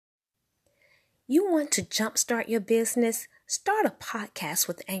You want to jumpstart your business? Start a podcast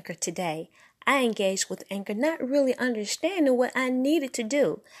with Anchor today. I engaged with Anchor not really understanding what I needed to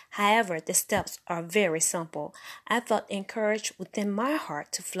do. However, the steps are very simple. I felt encouraged within my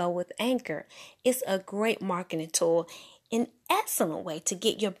heart to flow with Anchor. It's a great marketing tool, an excellent way to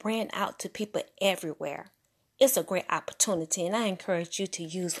get your brand out to people everywhere. It's a great opportunity, and I encourage you to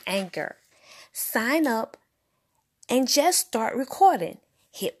use Anchor. Sign up and just start recording.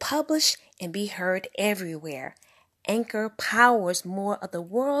 Hit publish and be heard everywhere. Anchor powers more of the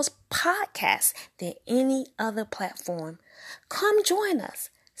world's podcasts than any other platform. Come join us.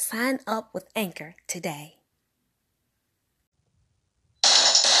 Sign up with Anchor today.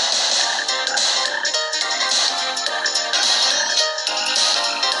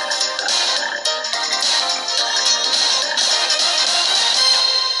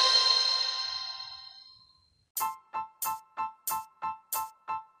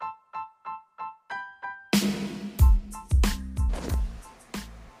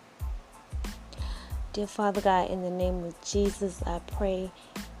 Dear Father God, in the name of Jesus, I pray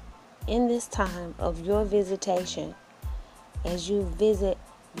in this time of your visitation, as you visit,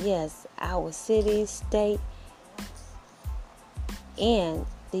 yes, our city, state, and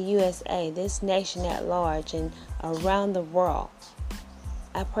the USA, this nation at large and around the world,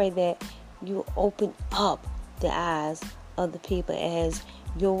 I pray that you open up the eyes of the people as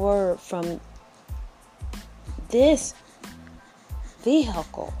your word from this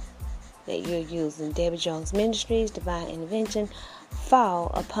vehicle that you're using, Debbie Jones Ministries, Divine Intervention,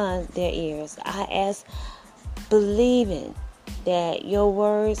 fall upon their ears. I ask, believing that your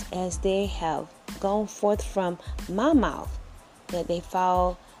words, as they have gone forth from my mouth, that they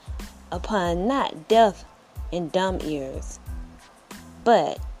fall upon not deaf and dumb ears,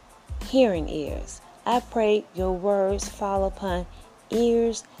 but hearing ears. I pray your words fall upon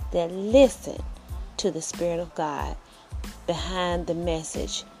ears that listen to the Spirit of God behind the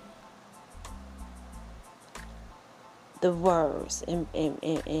message, the words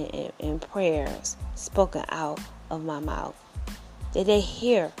and prayers spoken out of my mouth, that they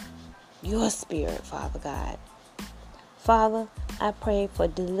hear your Spirit, Father God. Father, I pray for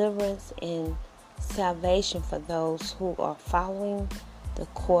deliverance and salvation for those who are following the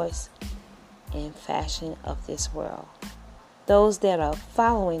course and fashion of this world. Those that are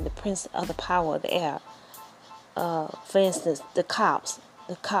following the prince of the power of the air. For instance, the cops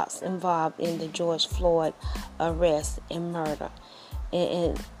involved in the George Floyd arrest and murder.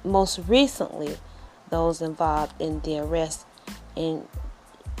 And most recently, those involved in the arrest and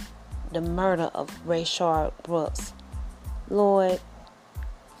the murder of Rayshard Brooks. Lord,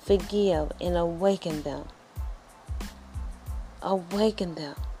 forgive and awaken them. Awaken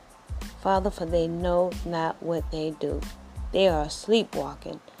them, Father, for they know not what they do. They are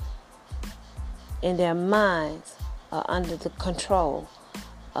sleepwalking, and their minds are under the control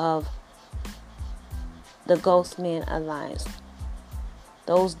of the Ghost Men Alliance.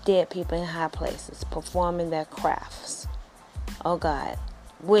 Those dead people in high places performing their crafts. Oh God,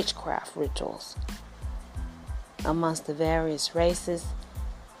 witchcraft rituals amongst the various races.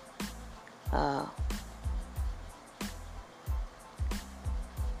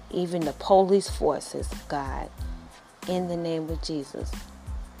 Even the police forces, God, in the name of Jesus.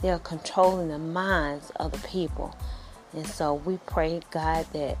 They are controlling the minds of the people. And so we pray, God,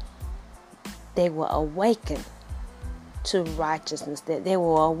 that they will awaken to righteousness, that they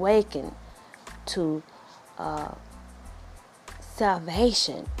will awaken to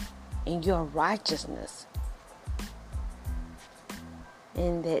salvation in your righteousness,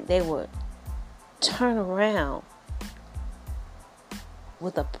 and that they would turn around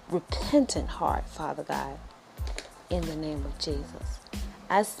with a repentant heart, Father God, in the name of Jesus.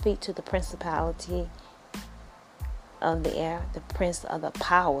 I speak to the principality of the air, the prince of the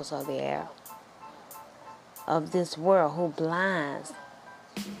powers of the air, of this world, who blinds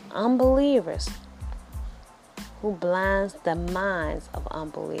unbelievers, who blinds the minds of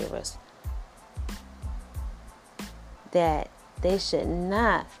unbelievers, that they should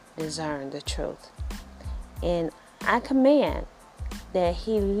not discern the truth. And I command that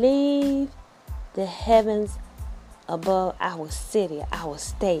he leave the heavens above our city, our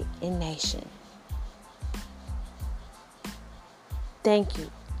state, and nation. Thank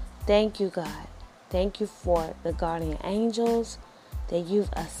you. Thank you, God. Thank you for the guardian angels that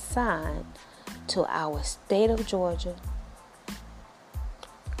you've assigned to our state of Georgia,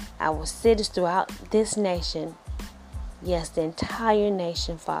 our cities throughout this nation, yes, the entire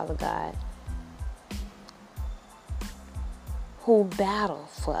nation, Father God, who battle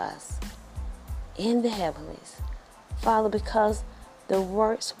for us in the heavenlies. Father, because the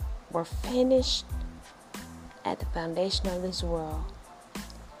works were finished at the foundation of this world.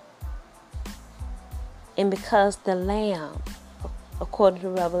 And because the Lamb, according to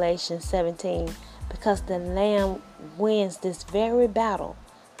Revelation 17, because the Lamb wins this very battle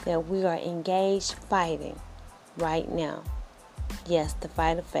that we are engaged fighting right now. Yes, the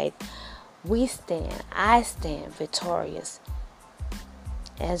fight of faith. I stand victorious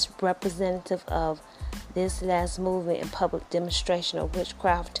as representative of this last movement and public demonstration of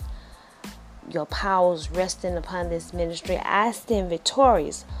witchcraft, your powers resting upon this ministry. I stand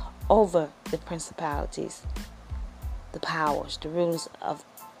victorious over the principalities, the powers, the rulers of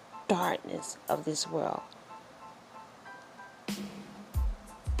darkness of this world,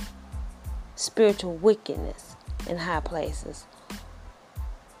 spiritual wickedness in high places,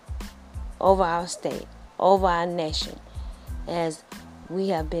 over our state, over our nation, as we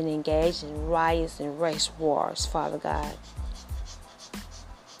have been engaged in riots and race wars, Father God.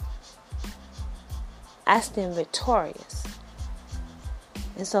 I stand victorious.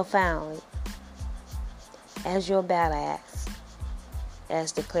 And so finally, as your battle axe,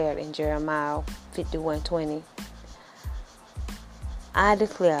 as declared in Jeremiah 51:20, I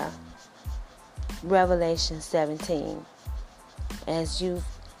declare Revelation 17, as you've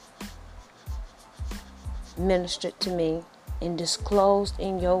ministered to me and disclosed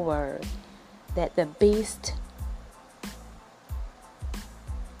in your word, that the beast,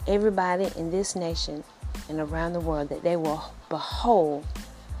 everybody in this nation and around the world, that they will behold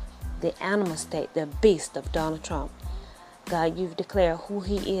the animal state, the beast of Donald Trump. God, you've declared who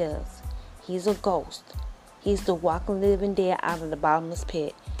he is. He's a ghost. He's the walking, living dead out of the bottomless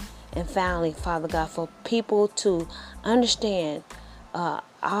pit. And finally, Father God, for people to understand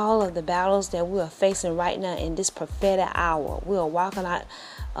all of the battles that we are facing right now in this prophetic hour. We are walking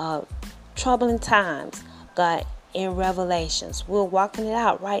out troubling times, God, in Revelations. We're walking it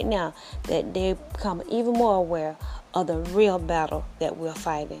out right now, that they become even more aware of the real battle that we're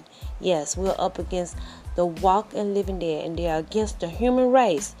fighting. Yes, we're up against the walking living dead, and they're against the human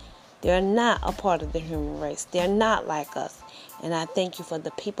race. They're not a part of the human race. They're not like us. And I thank you for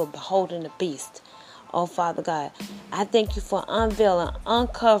the people beholding the beast. Oh, Father God, I thank you for unveiling,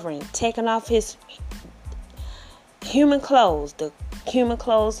 uncovering, taking off his human clothes, the human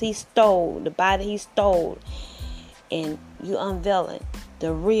clothes he stole, the body he stole, and you unveiling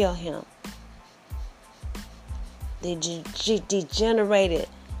the real him, the degenerated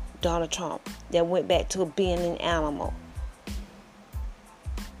Donald Trump that went back to being an animal.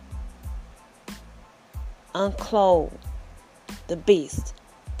 Unclothe the beast,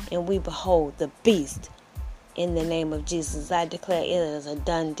 and we behold the beast in the name of Jesus. I declare it is a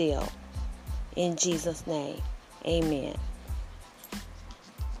done deal. In Jesus' name, amen.